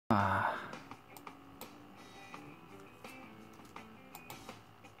Ah.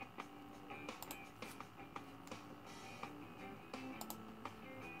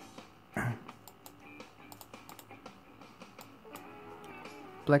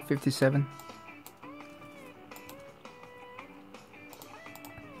 Black 57.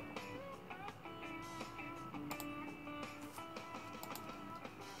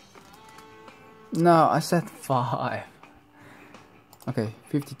 No, I said 5. Okay,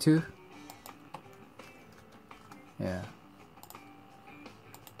 52. Yeah.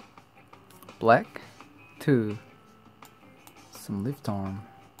 Black 2. Some lift arm.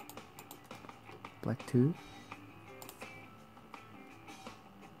 Black 2.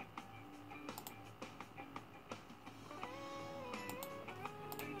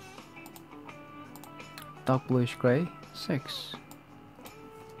 Dark bluish gray 6.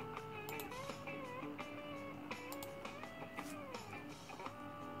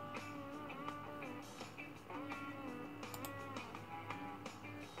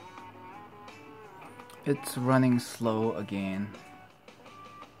 It's running slow again.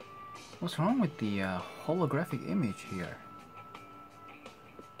 What's wrong with the holographic image here?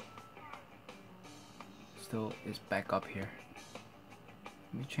 Still is back up here.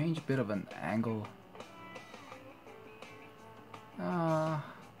 Let me change a bit of an angle.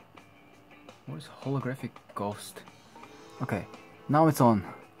 Where's holographic ghost? Okay, now it's on.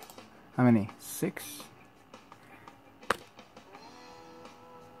 How many? 6?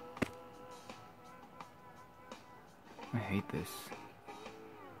 I hate this.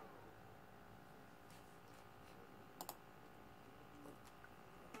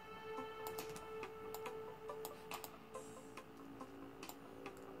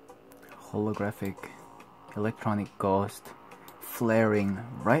 Holographic electronic ghost flaring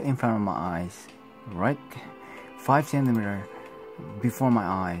right in front of my eyes, right 5 centimeters before my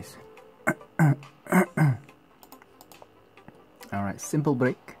eyes. Alright, simple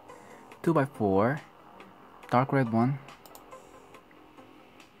brick 2x4, dark red one.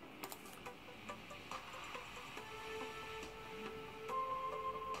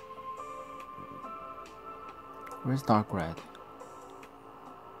 Where's dark red?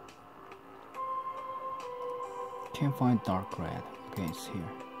 Can't find dark red. Okay, it's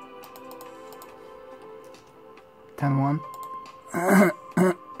here. 10-1.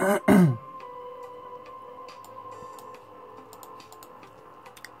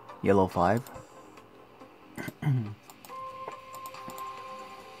 Yellow 5.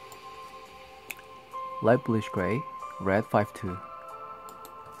 Light bluish gray, red 5-2.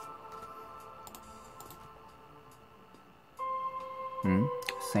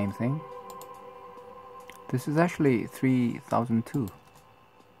 Same thing. This is actually 3002.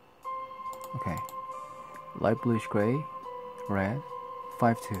 Okay. Light bluish gray, red,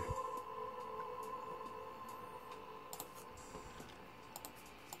 5-2.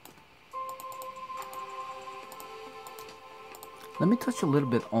 Let me touch a little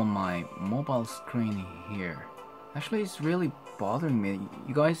bit on my mobile screen here. Actually, it's really bothering me.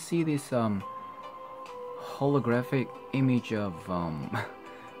 You guys see this holographic image of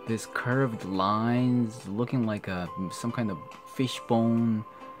this curved lines looking like some kind of fishbone,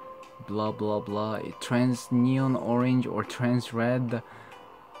 blah blah blah, trans neon orange or trans red,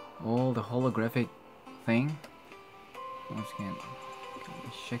 all the holographic thing. Once again,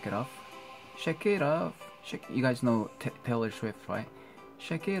 shake it off, shake it off, shake. You guys know Taylor Swift, right?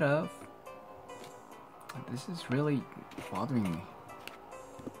 Shake it off. This is really bothering me.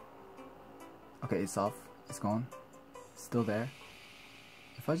 Okay, it's off, it's gone, it's still there.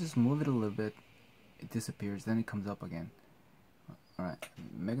 If I just move it a little bit, it disappears, then it comes up again. Alright,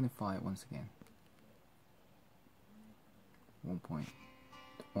 magnify it once again. 1.1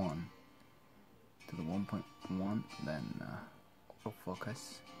 to the 1.1, then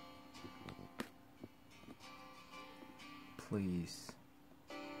autofocus. Please.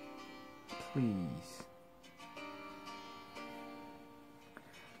 Please.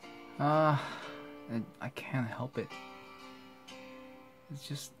 I can't help it. It's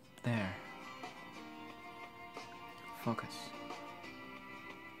just there. Focus.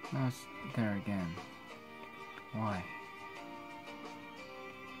 Now it's there again. Why?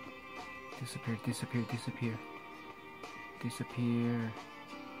 Disappear, disappear, disappear. Disappear.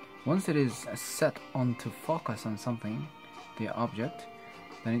 Once it is set on to focus on something, the object,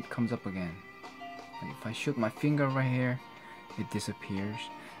 then it comes up again. Like if I shoot my finger right here, it disappears.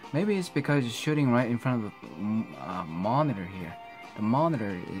 Maybe it's because it's shooting right in front of the monitor here. The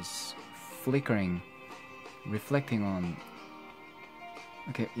monitor is flickering, reflecting on.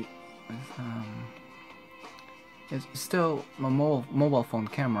 Okay, It's still my mobile phone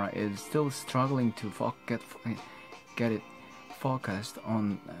camera is still struggling to get it focused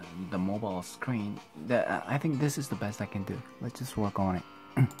on the mobile screen. I think this is the best I can do. Let's just work on it.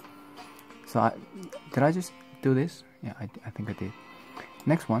 So did I just do this? Yeah, I think I did.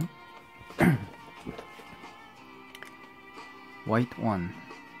 Next one. White one.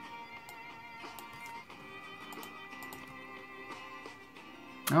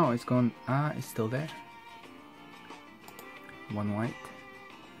 Oh, it's gone. It's still there. One white.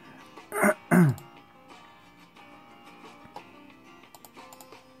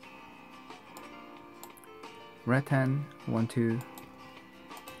 Red 10, 1, 2.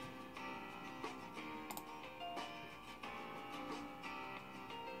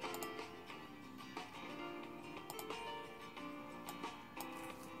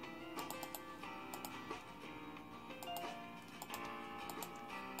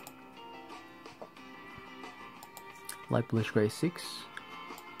 Light bluish gray 6.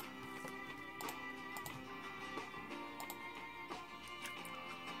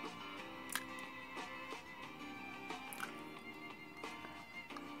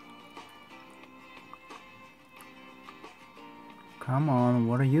 Come on,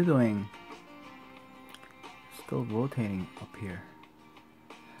 what are you doing? Still rotating up here.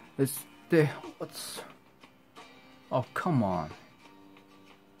 What's... Oh, come on.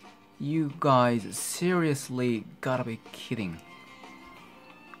 You guys seriously gotta be kidding.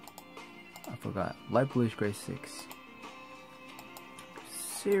 I forgot. Light bluish gray 6.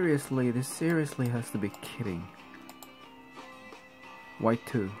 Seriously, this seriously has to be kidding. White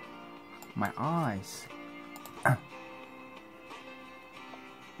 2. My eyes.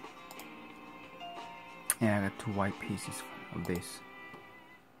 Yeah, I got 2 white pieces of this.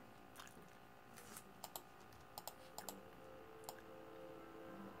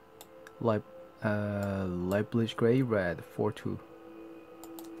 Light bluish gray red 4-2.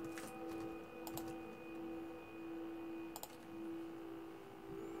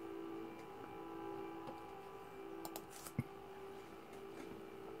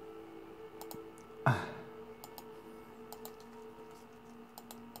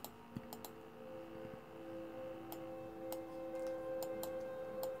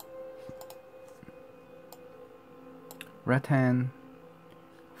 Red 10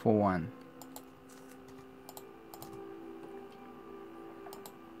 4-1.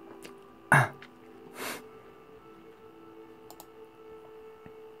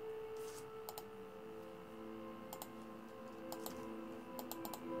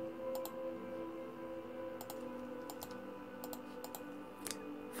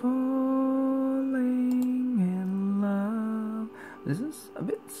 Falling in love. This is a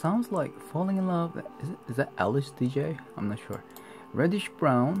bit sounds like Falling in Love. Is that Alice DJ? I'm not sure. Reddish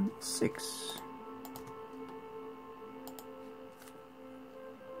brown 6.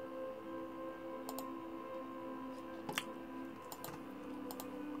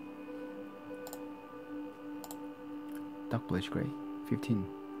 Dark bluish gray 15.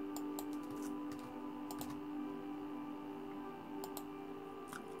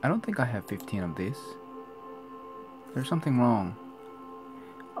 I don't think I have 15 of this. There's something wrong.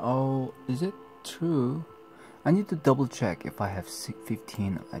 Oh, is it true? I need to double check if I have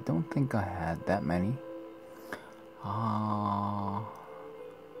 15. I don't think I had that many.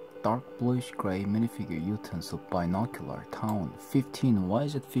 Dark bluish gray minifigure utensil binocular town 15. Why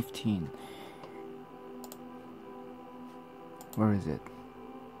is it 15? Where is it?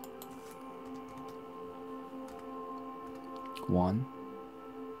 1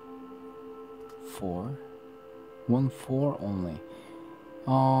 4 1 4 only.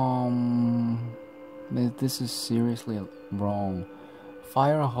 This is seriously wrong.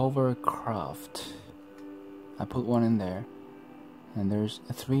 Fire hovercraft. I put 1 in there, and there's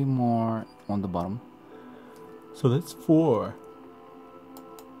 3 more on the bottom. So that's 4.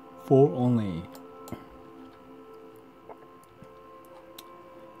 4 only.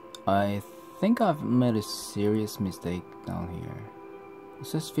 I think I've made a serious mistake down here. It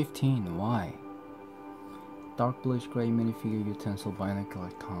says 15. Why? Dark bluish gray minifigure utensil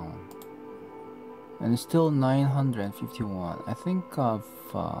binocular town. And it's still 951. I think I've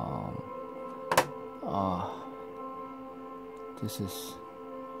this is...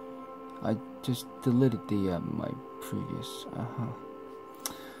 I just deleted the my previous...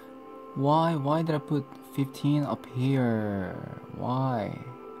 Why did I put 15 up here? Why?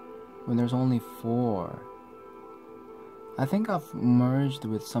 When there's only 4. I think I've merged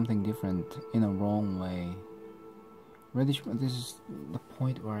with something different in a wrong way. Reddish, this is the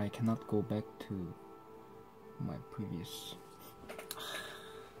point where I cannot go back to my previous...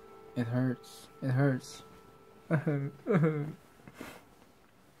 It hurts. It hurts.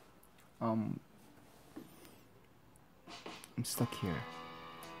 I'm stuck here.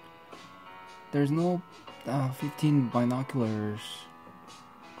 There's no 15 binoculars.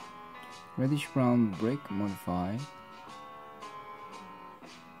 Reddish brown brick modified.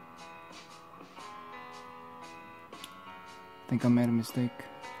 Think I made a mistake.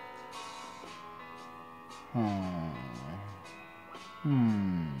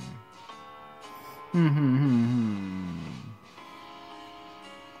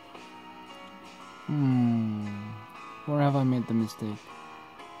 Where have I made the mistake?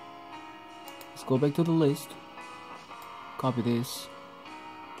 Let's go back to the list. Copy this.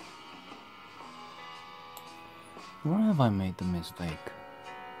 Where have I made the mistake?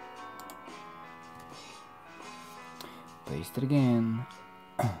 Paste it again.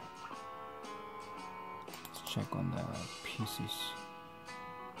 Let's check on the pieces.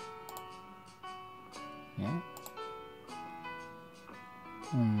 Yeah.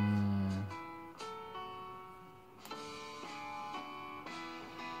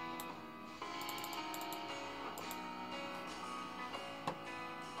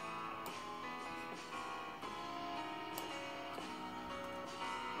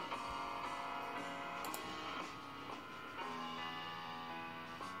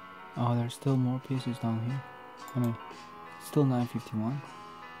 Oh, there's still more pieces down here. I mean, still 951.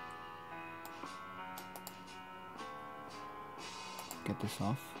 Get this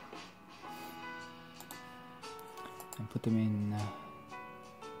off and put them in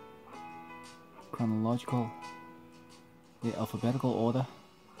chronological, the alphabetical order.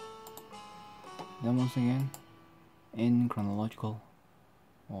 Then once again in chronological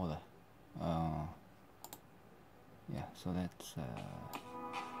order. Yeah, so that's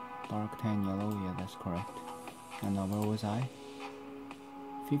dark tan yellow. Yeah, that's correct. And where was I?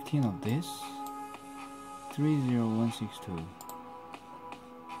 15 of this. 30162.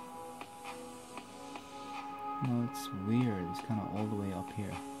 No, it's weird. It's kind of all the way up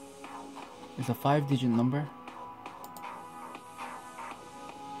here. It's a 5-digit number.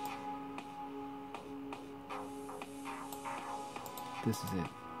 This is it.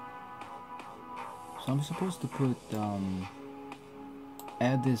 So I'm supposed to put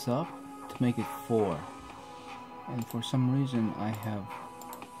add this up to make it 4, and for some reason I have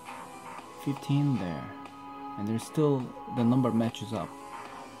 15 there, and there's still the number matches up.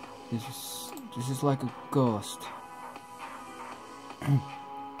 This is like a ghost.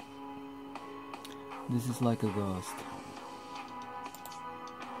 This is like a ghost.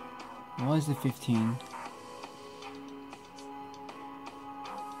 Why is it 15?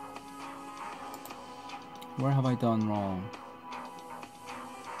 Where have I done wrong?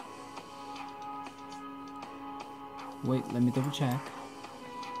 Wait, let me double check.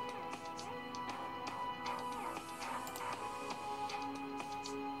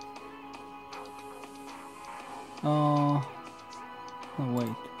 Oh, wait.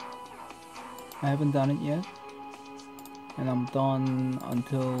 I haven't done it yet. And I'm done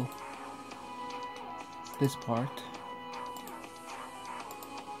until this part.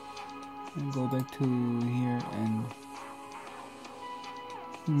 And go back to here and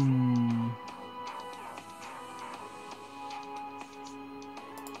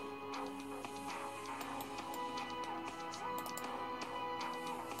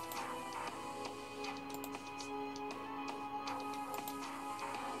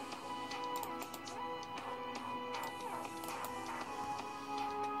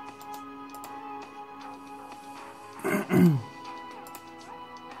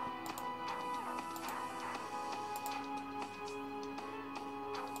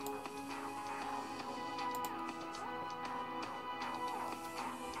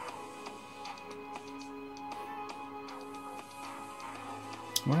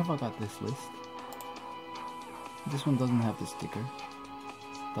where have I got this list? This one doesn't have the sticker,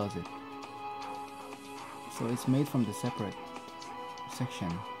 does it? So it's made from the separate section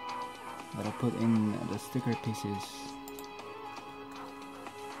that I put in the sticker pieces.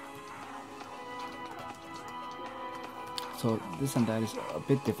 So this and that is a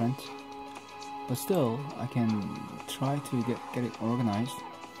bit different, but still I can try to get it organized.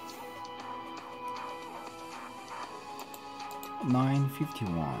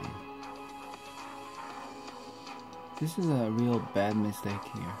 951. This is a real bad mistake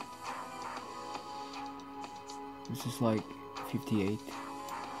here. This is like 58.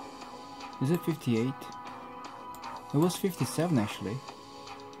 Is it 58? It was 57 actually.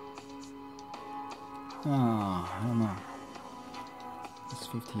 I don't know. It's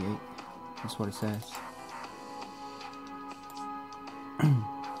 58. That's what it says.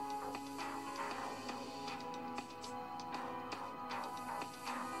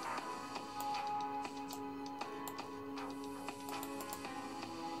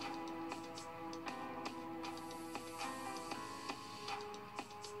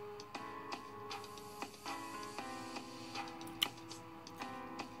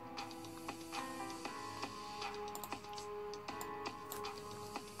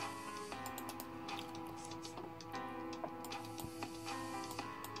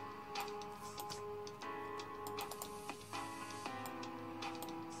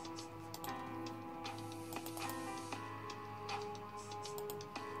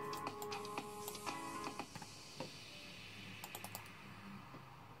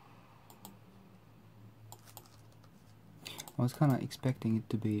 I was kind of expecting it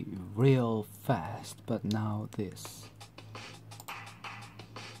to be real fast, but now this.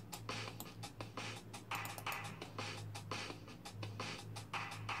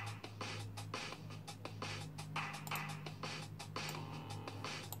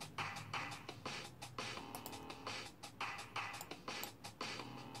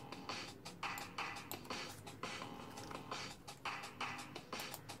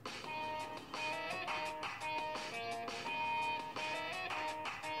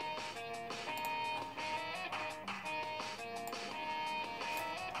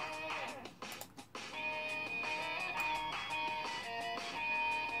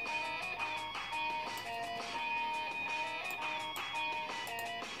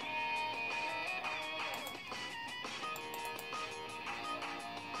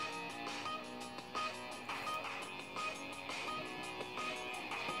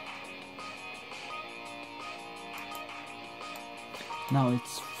 Now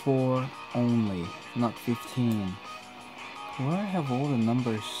it's 4 only, not 15. Where have all the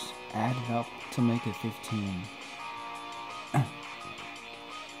numbers added up to make it 15?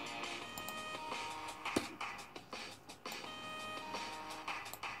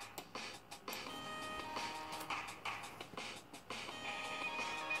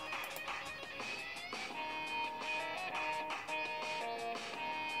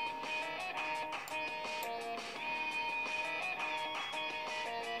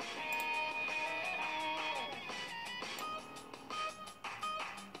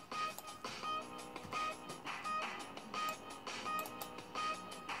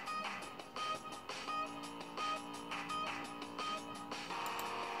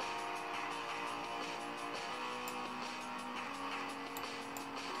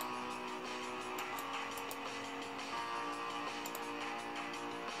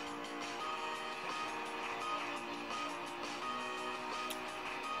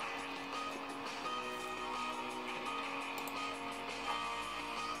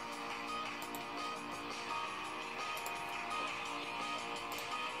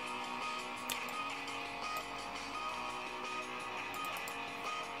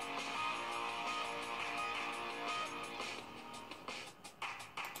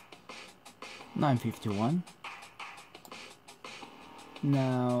 $9.51.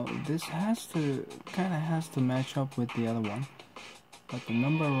 Now this kinda has to match up with the other one, but the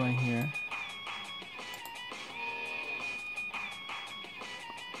number right here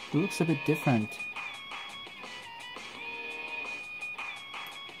looks a bit different.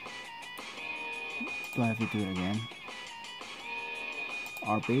 Do I have to do it again?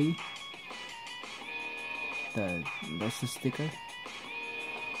 RB. That's the sticker.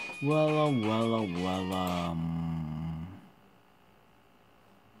 Well.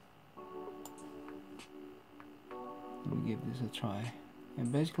 Let me give this a try.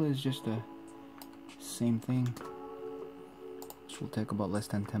 And basically it's just the same thing, which will take about less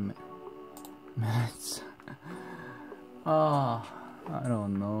than 10 minutes. I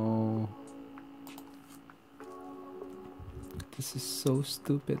don't know. This is so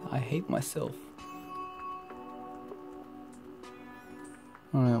stupid. I hate myself.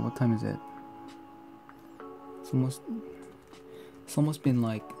 Alright, what time is it? It's almost been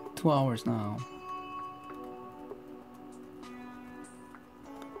like 2 hours now.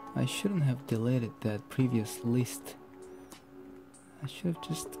 I shouldn't have deleted that previous list. I should have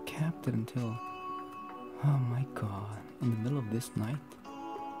just kept it until... Oh my god, in the middle of this night?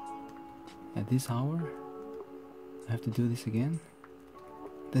 At this hour? I have to do this again?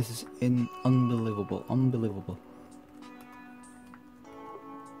 This is unbelievable.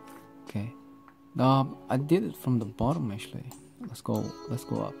 Okay. I did it from the bottom actually. Let's go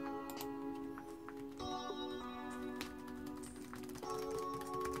up.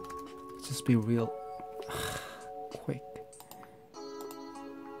 Just be real quick.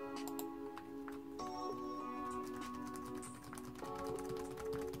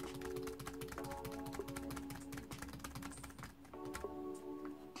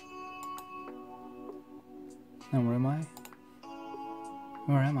 Now where am I?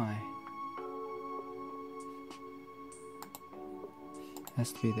 Where am I?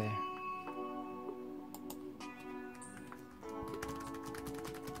 Has to be there.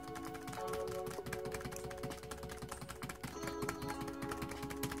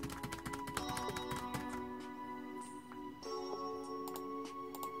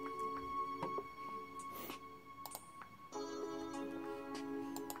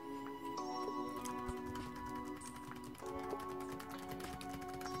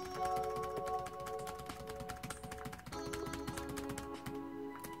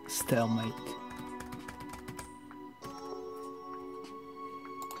 Stalemate.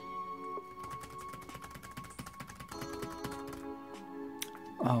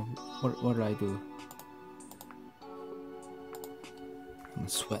 Oh, what did I do? I'm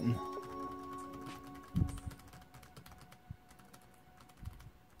sweating.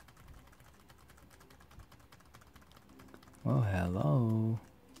 Oh, hello.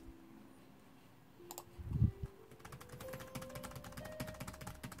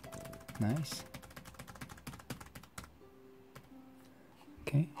 Nice.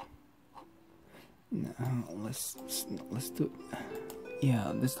 Okay. Now let's do.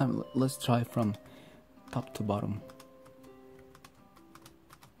 Yeah, this time let's try from top to bottom.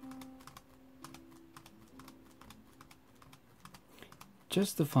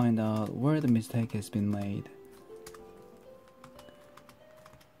 Just to find out where the mistake has been made.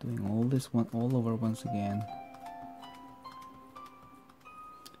 Doing all this one all over once again.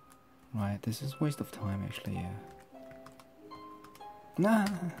 Right, this is waste of time actually, yeah. Nah,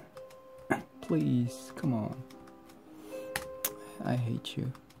 please, come on. I hate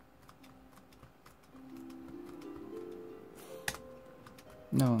you.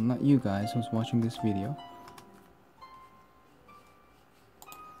 No, not you guys who's watching this video.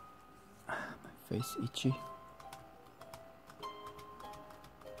 My face itchy.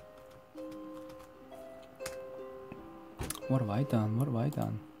 What have I done? What have I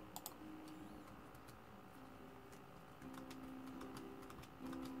done?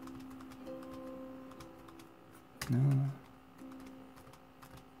 No.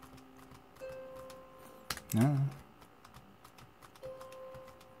 No.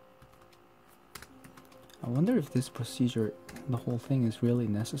 I wonder if this procedure, the whole thing, is really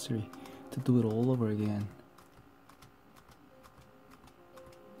necessary to do it all over again.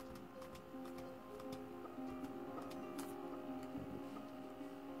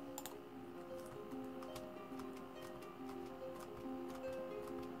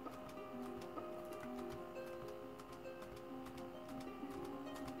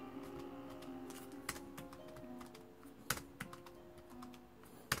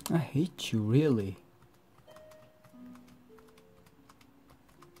 I hate you, really.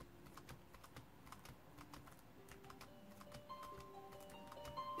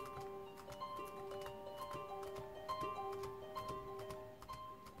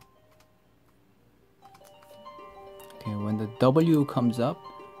 Okay, when the W comes up,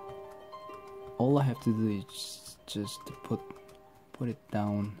 all I have to do is just put it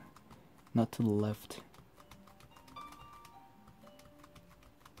down, not to the left.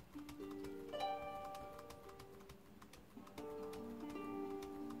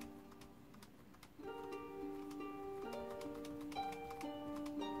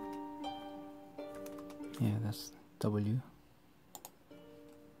 Yeah, that's W.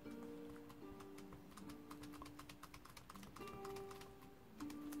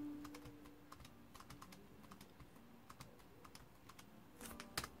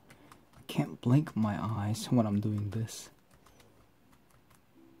 I can't blink my eyes when I'm doing this.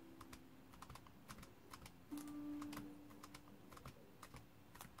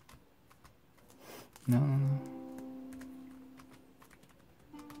 No.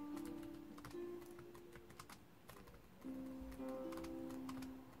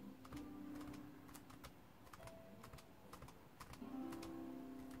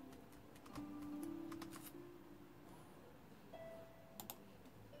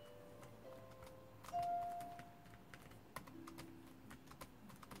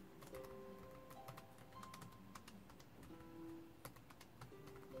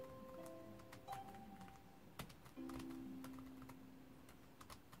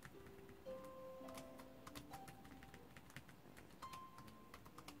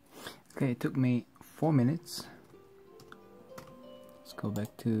 Okay, it took me 4 minutes. Let's go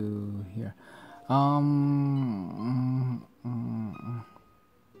back to here.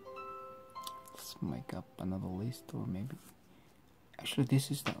 Let's make up another list, or maybe actually this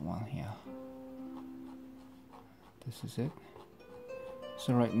is that one here. This is it.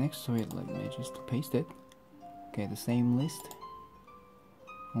 So right next to it, let me just paste it. Okay, the same list,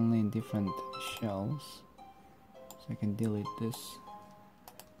 only in different shells. So I can delete this.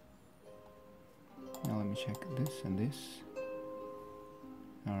 Now let me check this and this.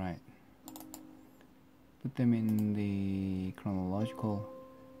 Alright. Put them in the chronological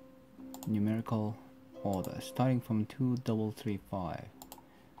numerical order, starting from 2335.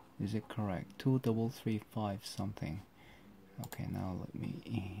 Is it correct? 2335 something. Okay, now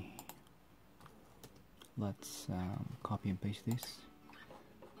let's copy and paste this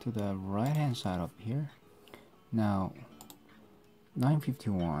to the right hand side up here. Now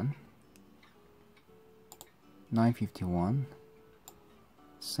 951,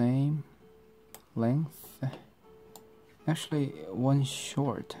 same length, Actually, one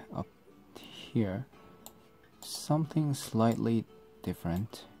short up here, something slightly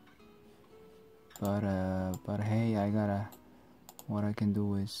different. But hey, what I can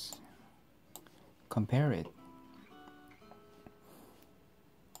do is compare it.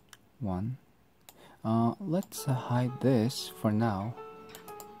 One. Let's hide this for now.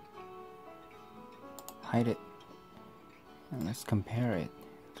 Hide it. And let's compare it.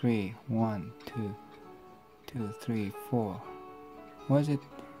 3, 1, 2, 2, 3, 4. Was it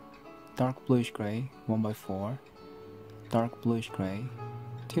dark bluish gray? 1 by 4. Dark bluish gray.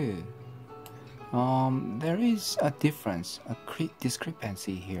 2. There is a difference, a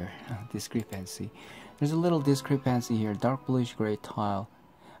discrepancy here. Discrepancy. There's a little discrepancy here. Dark bluish gray tile.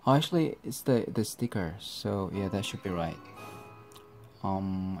 Oh, actually, it's the sticker. So yeah, that should be right.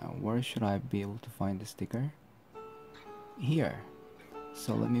 Where should I be able to find the sticker? Here.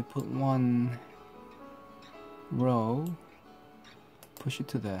 So let me put one row. Push it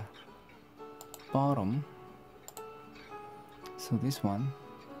to the bottom. So this one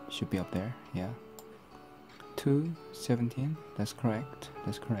should be up there. Yeah. 2, 17. That's correct.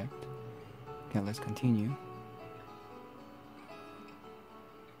 That's correct. Okay, let's continue.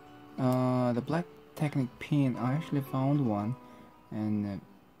 The Black Technic pin, I actually found one, and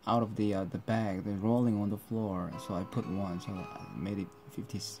out of the bag, they're rolling on the floor, so I put one, so I made it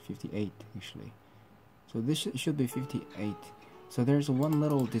 58 actually. So this should be 58. So there's one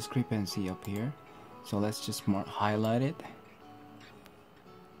little discrepancy up here, so let's just highlight it,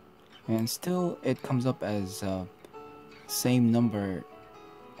 and still it comes up as same number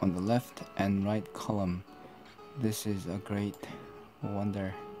on the left and right column. This is a great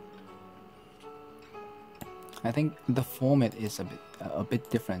wonder. I think the format is a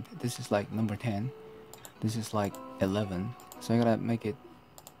bit different. This is like number 10. This is like 11. So I gotta make it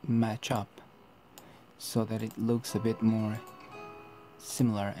match up so that it looks a bit more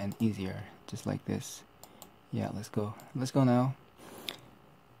similar and easier, just like this. Yeah, let's go. Let's go now.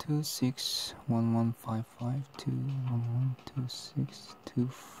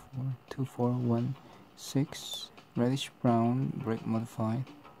 2611552112624241 reddish brown brick modified.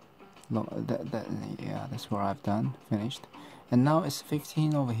 Yeah, that's where I've done finished, and now it's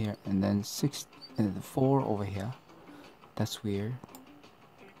 15 over here, and then 6 and 4 over here. That's weird.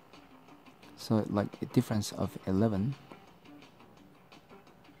 So like a difference of 11.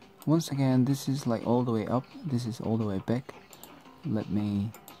 Once again, this is like all the way up, this is all the way back. Let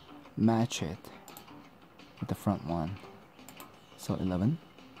me match it with the front one. So 11,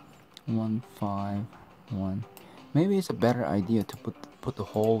 1, 5, 1. Maybe it's a better idea to put the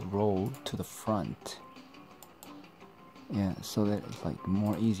whole row to the front. Yeah, so that it's like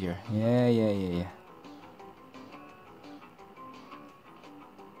more easier. Yeah.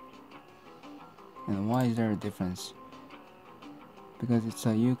 And why is there a difference? Because it's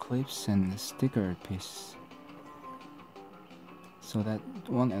a U-clips and a sticker piece. So that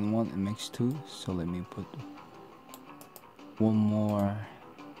one and one, it makes 2. So let me put one more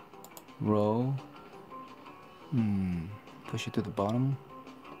row. Push it to the bottom,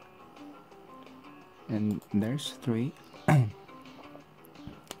 and there's 3.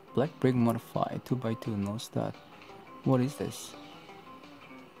 Black brick modified 2x2 no stud. What is this?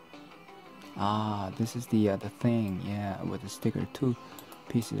 Ah, this is the thing. Yeah, with the sticker. 2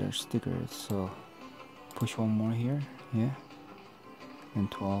 pieces are stickers. So push one more here. Yeah, and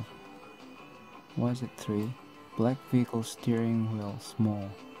 12. Why is it 3? Black vehicle steering wheel small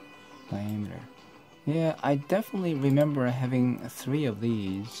diameter. Yeah, I definitely remember having 3 of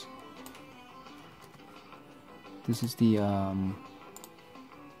these. This is the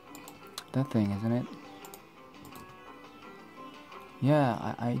that thing, isn't it? Yeah,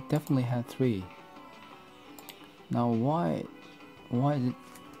 I definitely had 3. Now why is it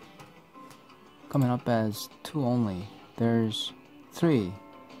coming up as 2 only? There's 3,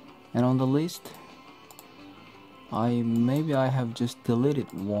 and on the list maybe I have just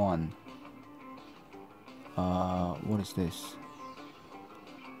deleted 1. What is this?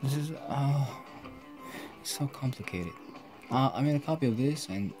 This is it's so complicated. I made a copy of this,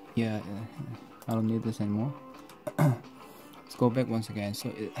 and yeah, I don't need this anymore. Let's go back once again. So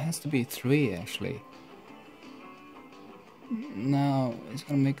it has to be 3 actually. Now it's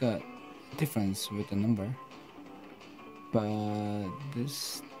gonna make a difference with the number, but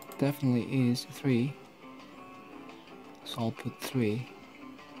this definitely is 3. So I'll put 3.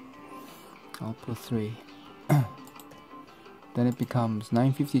 Then it becomes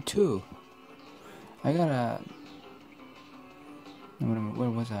 952. I gotta. Where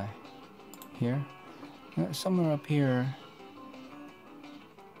was I? Here? Somewhere up here.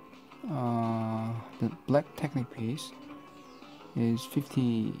 The Black Technic piece. is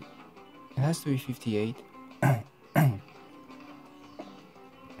 50. It has to be 58.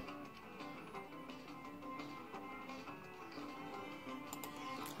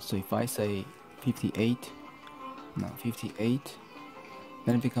 So if I say 58, no, 58,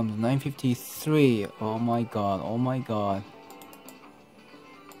 then it becomes 953. Oh my god, oh my god.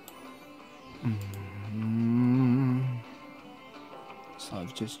 So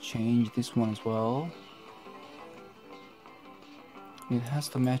I've just changed this one as well. It has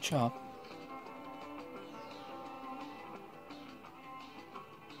to match up.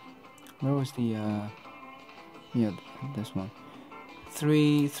 Where was the yeah, this one.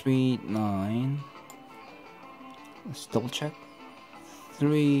 339. Let's double check.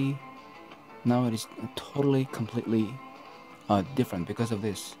 3. Now it is totally completely different because of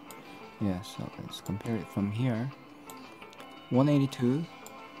this. Yeah, so let's compare it from here. 182,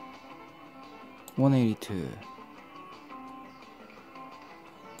 182,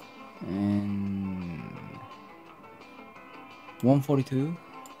 and 142,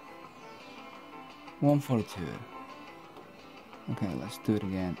 142. Okay, let's do it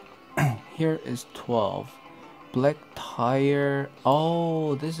again. Here is 12. Black tire.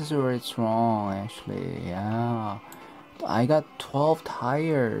 Oh, this is where it's wrong actually. Yeah, I got 12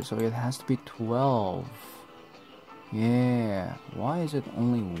 tires, so it has to be 12. Yeah, why is it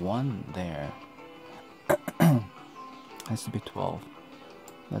only 1 there? Has to be 12.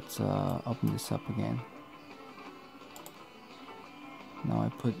 Let's open this up again. Now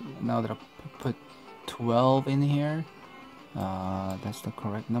that I put 12 in here, that's the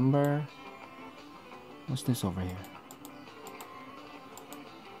correct number. What's this over here?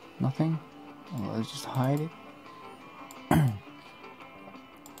 Nothing? Well, let's just hide it.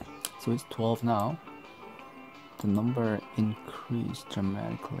 So it's 12 now. The number increased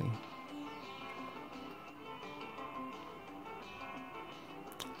dramatically.